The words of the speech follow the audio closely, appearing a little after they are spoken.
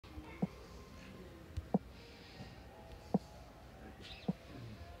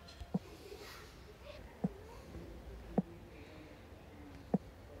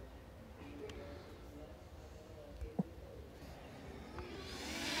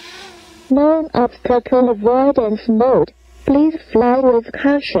small obstacle avoidance mode. Please fly with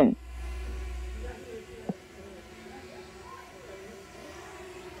caution.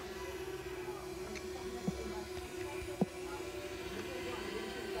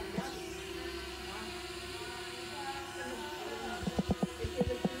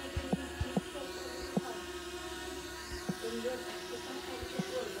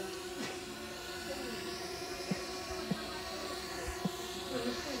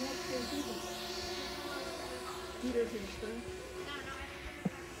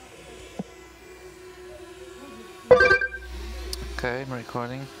 Okay, I'm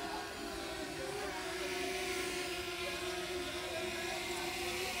recording.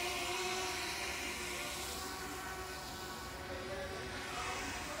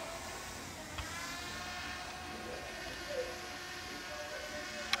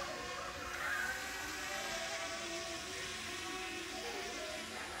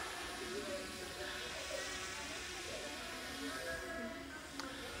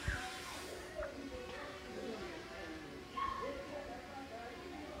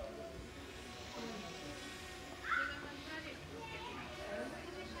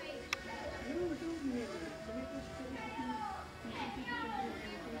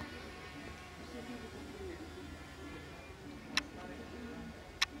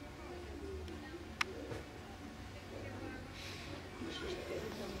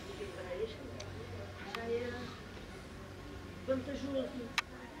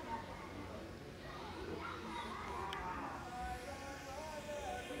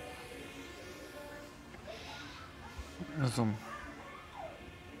 Zoom.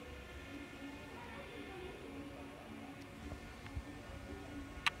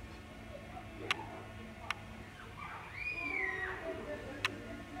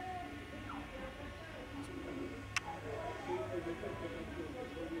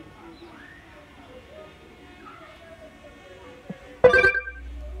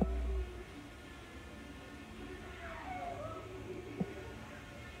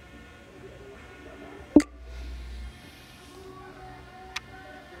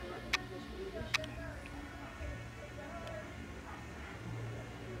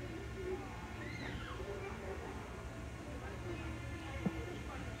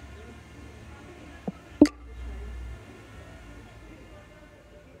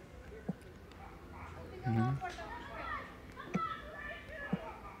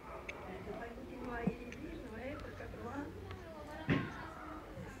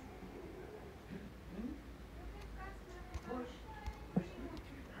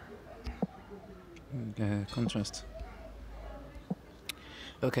 Contrast.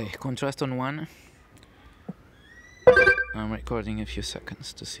 Okay, contrast on 1. I'm recording a few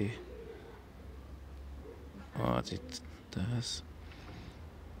seconds to see what it does,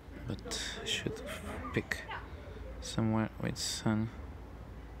 but I should pick somewhere with sun.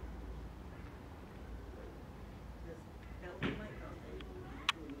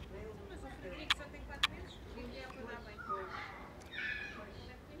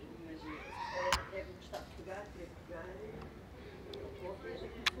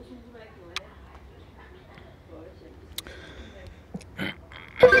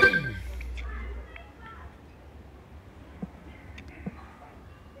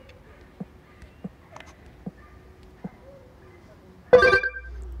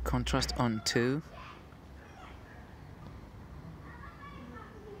 Contrast on 2.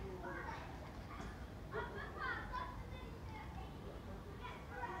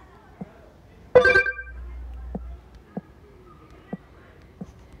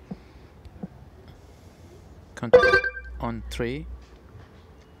 Contrast on 3.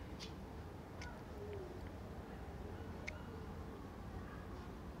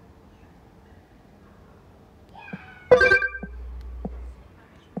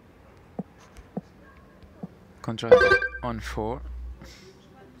 Contrast on 4.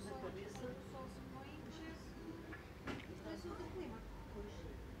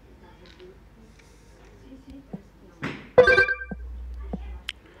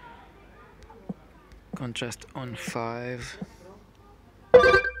 Contrast on 5.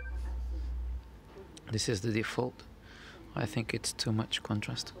 This is the default. I think it's too much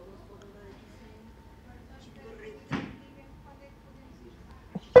contrast.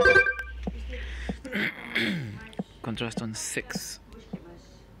 Contrast on 6.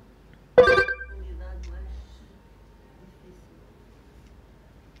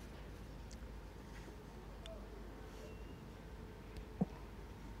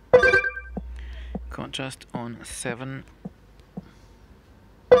 Contrast on 7.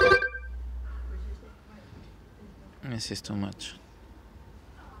 This is too much.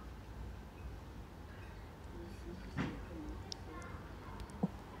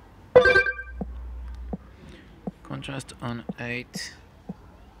 Contrast on 8.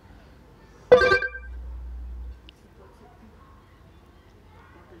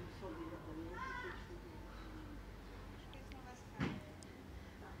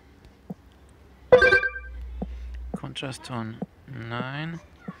 Contrast on 9.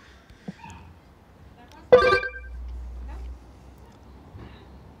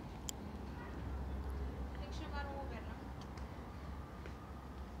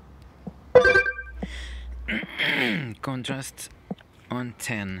 Contrast on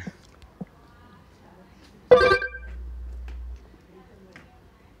 10.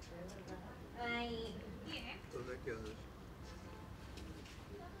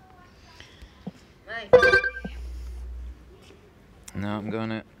 Now I'm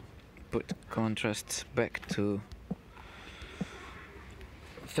gonna put contrast back to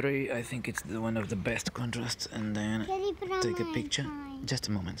 3. I think it's one of the best contrasts, and then take a picture. Just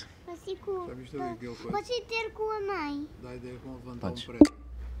a moment. Podes ir ter com a mãe? Dá ideia com levantar Podes. prédio.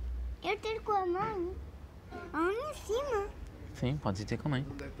 Eu ter com a mãe? Aonde em cima? Sim, podes ir ter com a mãe.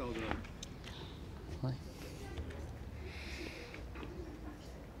 Onde é que está o drone? Vai.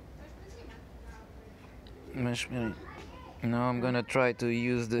 Mas espera aí. Now I'm gonna try to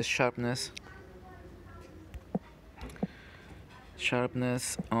use the sharpness.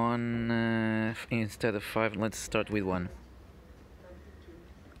 Sharpness on instead of 5. Let's start with 1.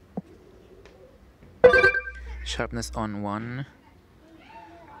 Sharpness on 1.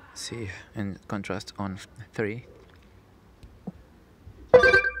 See, and contrast on 3.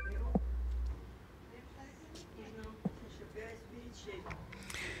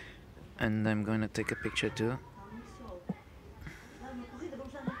 And I'm going to take a picture too.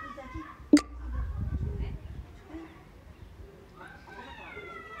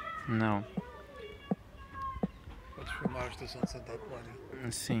 Não. Podes filmar a estação de Santa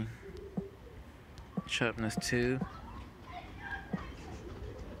Apolónia. Sim. Sharpness 2.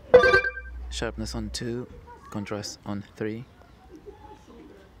 Sharpness on 2. Contrast on 3.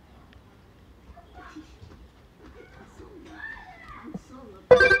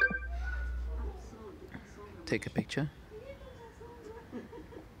 Take a picture.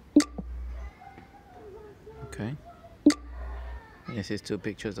 Okay. This is 2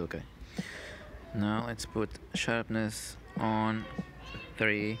 pictures, okay. Now let's put sharpness on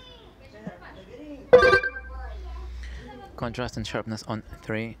 3. Contrast and sharpness on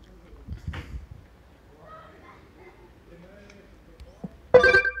 3.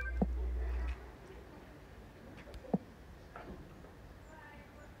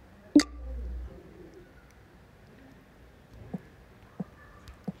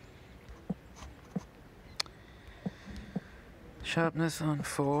 Sharpness on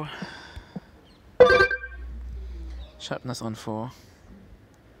 4. Sharpness on 4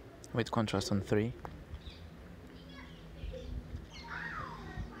 with contrast on 3.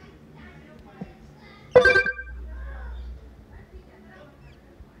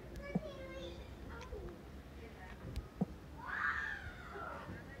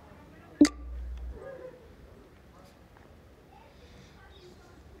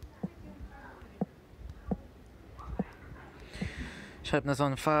 Sharpness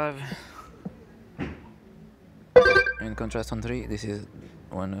on 5 and contrast on 3. This is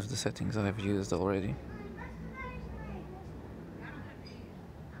one of the settings I've used already.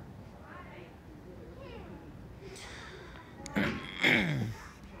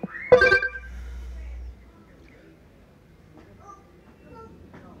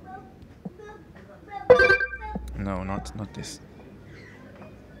 No, not this.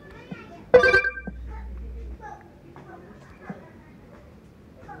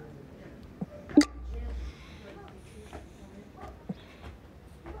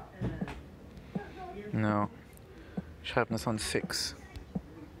 No. Sharpness on 6.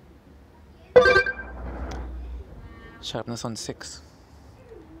 Sharpness on 6.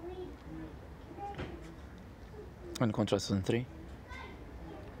 And contrast on 3.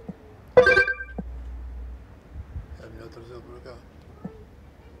 É melhor trazê-lo para cá.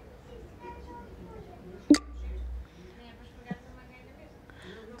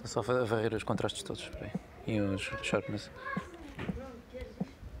 Estou só a varrer os contrastes todos. Peraí. E os sharpness.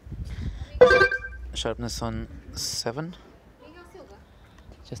 Sharpness on 7.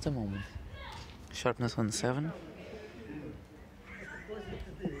 Just a moment. Sharpness on 7.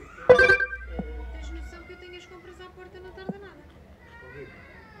 Tens noção que eu tenho as compras à porta, não tarda nada.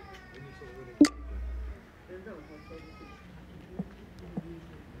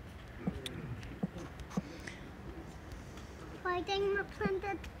 Pai, tenho uma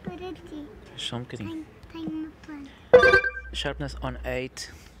planta para ti. Só um bocadinho. Tenho uma planta. Sharpness on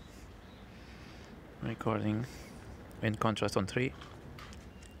 8. Recording. and contrast on 3.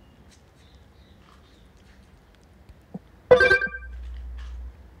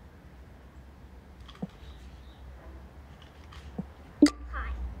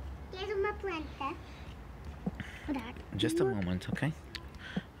 Hi. Here's my planta. Just a moment, okay?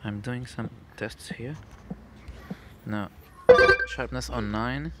 I'm doing some tests here. Now, sharpness on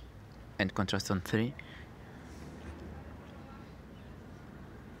 9 and contrast on 3.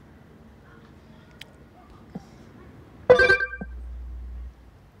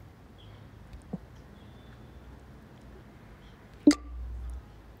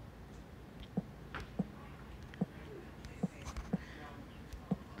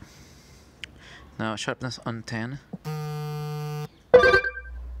 Now sharpness on 10.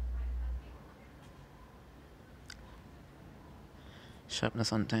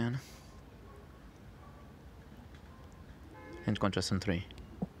 Sharpness on 10. And contrast on 3.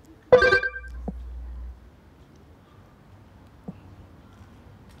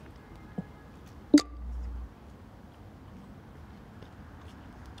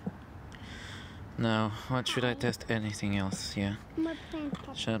 Now, what should I test? Anything else? Yeah. My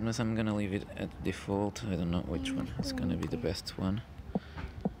planta. Sharpness, I'm gonna leave it at default. I don't know which one is gonna be the best one.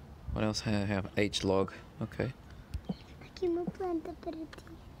 What else I have? H log. Okay. Aqui uma planta para ti.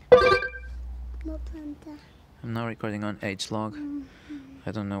 Uma planta. I'm now recording on H log.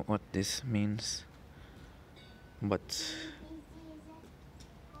 I don't know what this means, but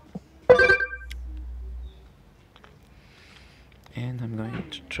and I'm going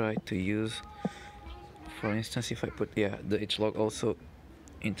to try to use, for instance, if I put, yeah, the H log also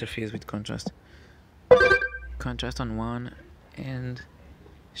interferes with contrast. Contrast on 1 and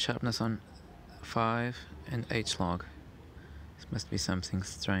sharpness on 5 and H log. This must be something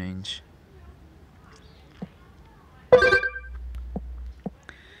strange.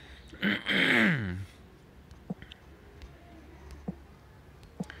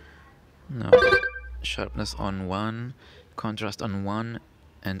 No. Sharpness on 1, contrast on 1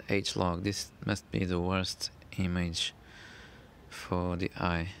 and H log. This must be the worst image for the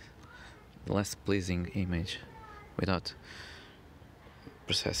eye. The less pleasing image without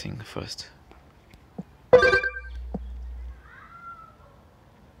processing first.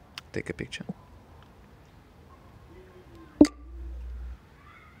 Take a picture.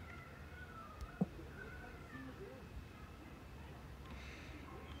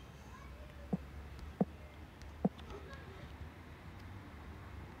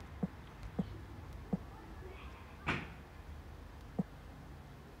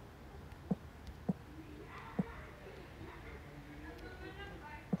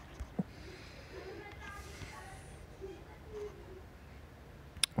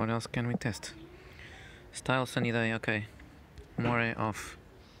 What else can we test? Style sunny day, okay. More off.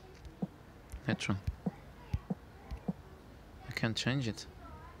 Natural. I can't change it.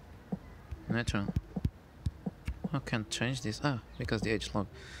 Natural. I can't change this. Ah, because the H log.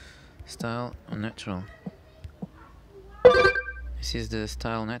 Style natural. This is the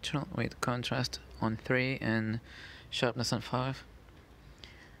style natural with contrast on 3 and sharpness on 5.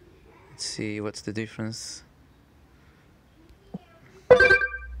 Let's see what's the difference.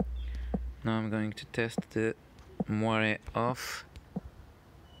 Now I'm going to test the moire off.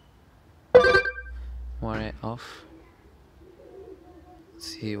 Moire off. Let's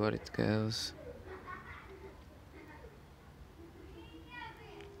see what it goes.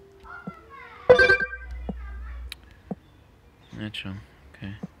 Natural,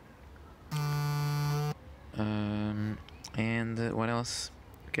 okay. And what else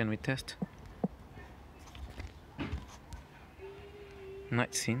can we test?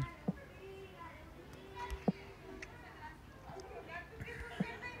 Night scene.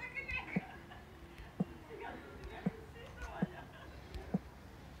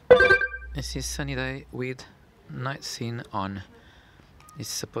 This is sunny day with night scene on. It's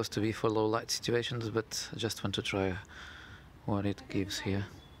supposed to be for low light situations, but I just want to try what it gives here.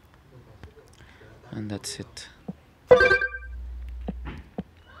 And that's it.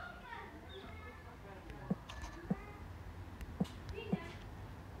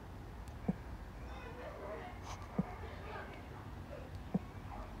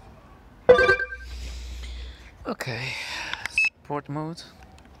 Okay, sport mode.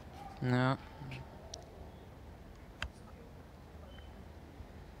 No.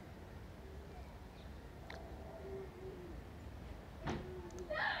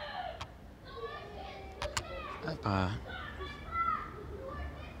 A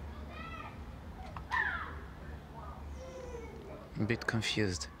bit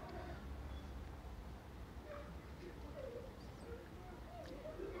confused.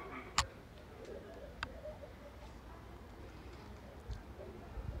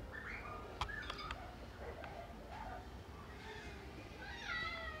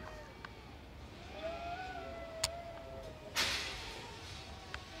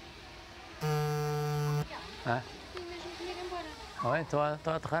 Hã? Sim, mesmo que me ir embora. Oi, estou a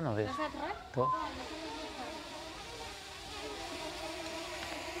aterrar, não vês? Estás a aterrar? Estou. Olha, então eu vou aterrar.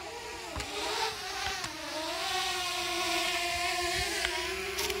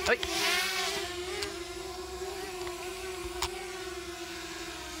 Oi!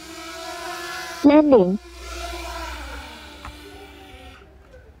 Landing.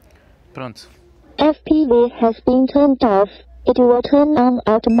 Pronto. FPV has been turned off. It will turn on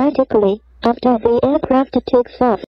automatically after the aircraft takes off.